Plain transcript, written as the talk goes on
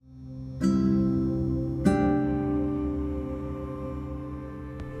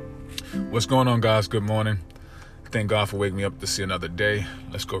What's going on, guys? Good morning. Thank God for waking me up to see another day.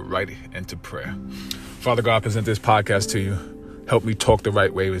 Let's go right into prayer. Father God, I present this podcast to you. Help me talk the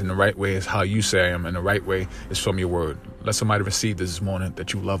right way, and the right way is how you say I am, and the right way is from your word. Let somebody receive this morning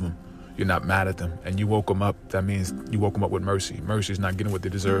that you love them. You're not mad at them, and you woke them up. That means you woke them up with mercy. Mercy is not getting what they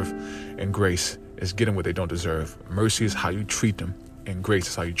deserve, and grace is getting what they don't deserve. Mercy is how you treat them, and grace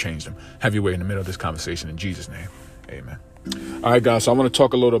is how you change them. Have your way in the middle of this conversation in Jesus' name. Amen. All right, guys, so I want to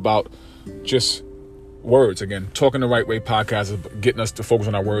talk a little about just words. Again, Talking the Right Way podcast is getting us to focus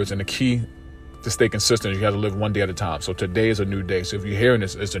on our words, and the key to stay consistent is you have to live one day at a time. So today is a new day. So if you're hearing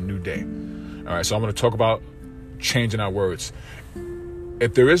this, it's a new day. All right, so I'm going to talk about changing our words.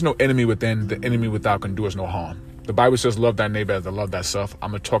 If there is no enemy within, the enemy without can do us no harm. The Bible says, love thy neighbor as to love thyself.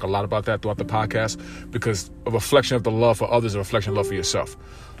 I'm going to talk a lot about that throughout the podcast because a reflection of the love for others is a reflection of love for yourself.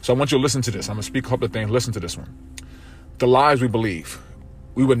 So I want you to listen to this. I'm going to speak a couple of things. Listen to this one. The lies we believe.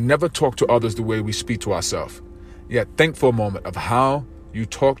 We would never talk to others the way we speak to ourselves. Yet think for a moment of how you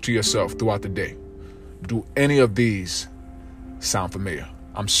talk to yourself throughout the day. Do any of these sound familiar?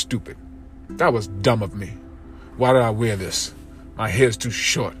 I'm stupid. That was dumb of me. Why did I wear this? My hair's too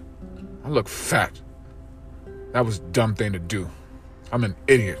short. I look fat. That was a dumb thing to do. I'm an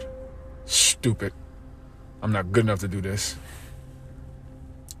idiot. Stupid. I'm not good enough to do this.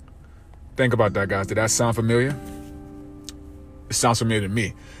 Think about that, guys. Did that sound familiar? It sounds familiar to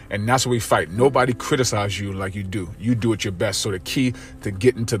me. And that's what we fight. Nobody criticizes you like you do. You do it your best. So the key to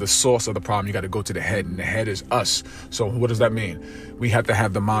getting to the source of the problem, you got to go to the head, and the head is us. So what does that mean? We have to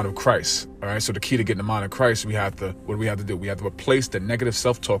have the mind of Christ. All right. So the key to getting the mind of Christ, what do we have to do? We have to replace the negative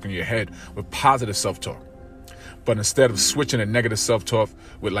self-talk in your head with positive self-talk. But instead of switching the negative self-talk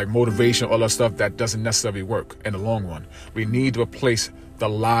with like motivation, all that stuff, that doesn't necessarily work in the long run. We need to replace the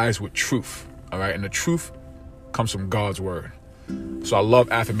lies with truth. All right. And the truth comes from God's word. So I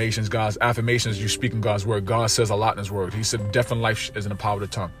love affirmations, guys. Affirmations, you speak in God's word. God says a lot in his word. He said, death and life is in the power of the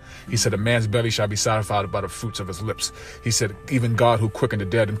tongue. He said, a man's belly shall be satisfied by the fruits of his lips. He said, even God who quickened the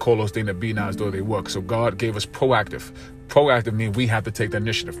dead and call those things that be not as though they were. So God gave us proactive. Proactive means we have to take the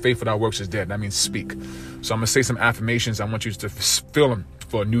initiative. Faith without works is dead. That means speak. So I'm going to say some affirmations. I want you to feel them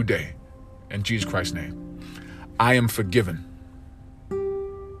for a new day. In Jesus Christ's name. I am forgiven.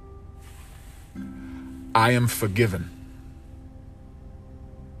 I am forgiven.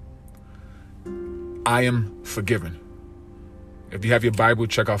 I am forgiven. If you have your Bible,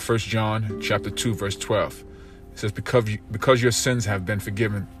 check out 1 John chapter 2, verse 12. It says, because your sins have been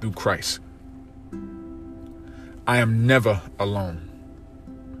forgiven through Christ. I am never alone.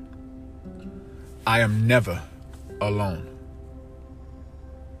 I am never alone.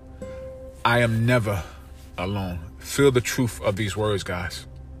 I am never alone. Feel the truth of these words, guys.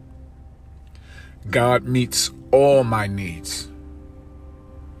 God meets all my needs.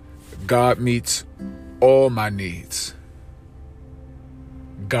 God meets all my needs.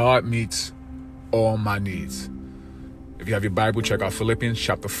 God meets all my needs. If you have your Bible, check out Philippians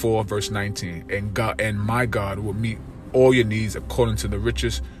chapter 4, verse 19. And my God will meet all your needs according to the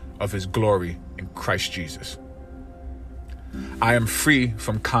riches of his glory in Christ Jesus. I am free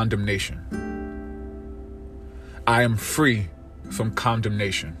from condemnation. I am free from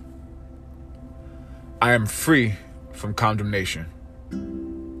condemnation. I am free from condemnation.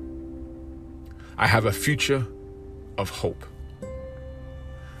 I have a future of hope.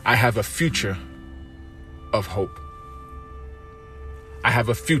 I have a future of hope. I have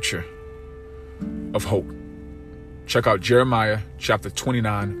a future of hope. Check out Jeremiah chapter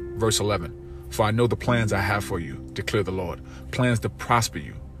 29, verse 11. For I know the plans I have for you, declare the Lord. Plans to prosper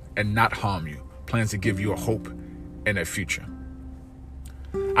you and not harm you. Plans to give you a hope and a future.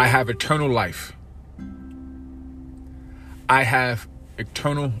 I have eternal life. I have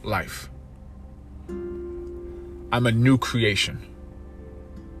eternal life. I'm a new creation.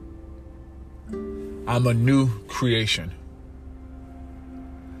 I'm a new creation.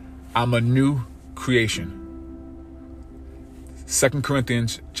 I'm a new creation. 2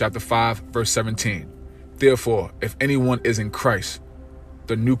 Corinthians chapter 5, verse 17. Therefore, if anyone is in Christ,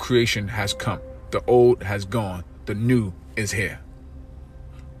 the new creation has come. The old has gone. The new is here.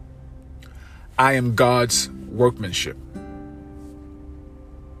 I am God's workmanship.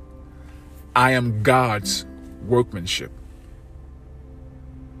 I am God's workmanship.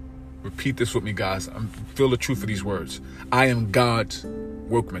 Repeat this with me, guys. Feel the truth of these words. I am God's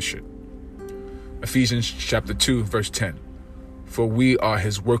workmanship. Ephesians chapter 2, verse 10. For we are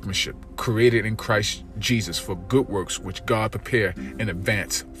his workmanship, created in Christ Jesus for good works, which God prepared in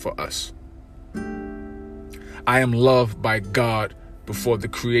advance for us. I am loved by God before the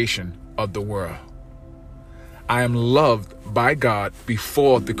creation of the world. I am loved by God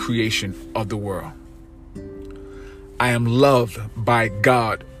before the creation of the world. I am loved by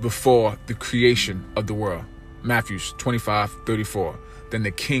God before the creation of the world. Matthew 25:34. Then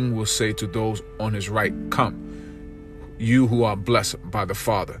the king will say to those on his right, come, you who are blessed by the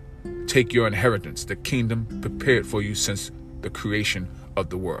Father, take your inheritance, the kingdom prepared for you since the creation of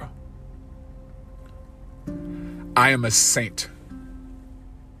the world. I am a saint.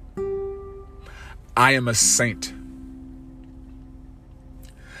 I am a saint.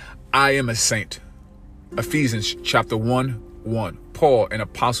 I am a saint. Ephesians chapter 1:1. Paul, an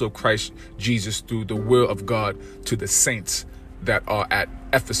apostle of Christ Jesus, through the will of God, to the saints that are at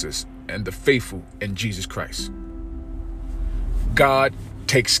Ephesus and the faithful in Jesus Christ. God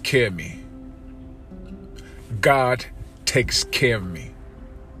takes care of me. God takes care of me.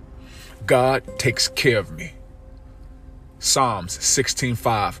 God takes care of me. Psalms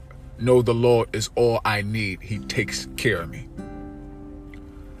 16:5. Know the Lord is all I need. He takes care of me.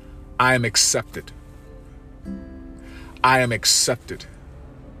 I am accepted. I am accepted.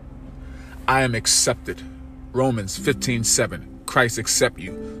 I am accepted. Romans 15:7. Christ accept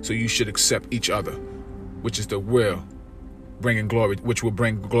you, so you should accept each other, which is the will bringing glory, which will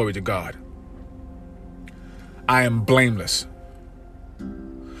bring glory to God. I am blameless.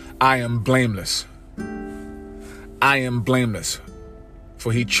 I am blameless. I am blameless.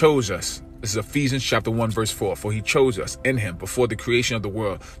 For he chose us. This is Ephesians chapter 1 verse 4. For he chose us in him before the creation of the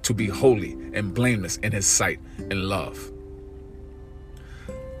world to be holy and blameless in his sight in love.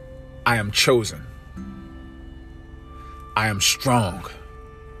 I am chosen. I am strong.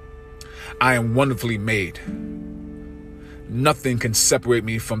 I am wonderfully made. Nothing can separate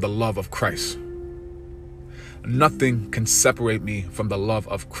me from the love of Christ. Nothing can separate me from the love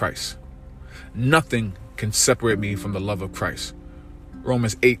of Christ. Nothing can separate me from the love of Christ.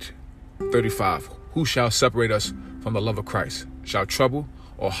 Romans 8:35. Who shall separate us from the love of Christ? Shall trouble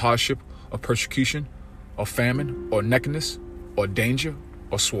or hardship or persecution or famine or nakedness or danger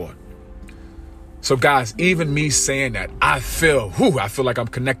or sword? So guys, even me saying that, I feel like I'm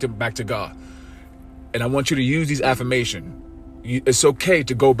connected back to God. And I want you to use these affirmations. It's okay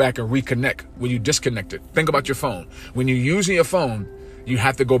to go back and reconnect when you disconnect it. Think about your phone. When you're using your phone, you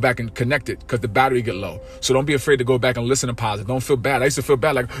have to go back and connect it because the battery get low. So don't be afraid to go back and listen to positive. Don't feel bad. I used to feel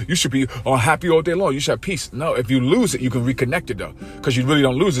bad like you should be all happy all day long. You should have peace. No, if you lose it, you can reconnect it though, because you really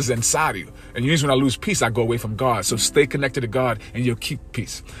don't lose it. It's inside of you. And usually when I lose peace, I go away from God. So stay connected to God and you'll keep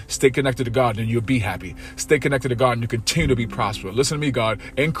peace. Stay connected to God and you'll be happy. Stay connected to God and you continue to be prosperous. Listen to me, God.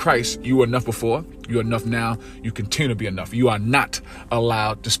 In Christ, you were enough before. You're enough now. You continue to be enough. You are not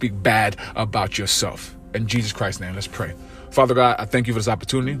allowed to speak bad about yourself. In Jesus Christ's name, let's pray. Father God, I thank you for this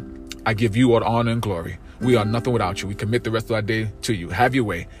opportunity. I give you all the honor and glory. We are nothing without you. We commit the rest of our day to you. Have your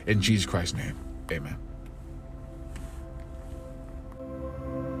way. In Jesus Christ's name, amen.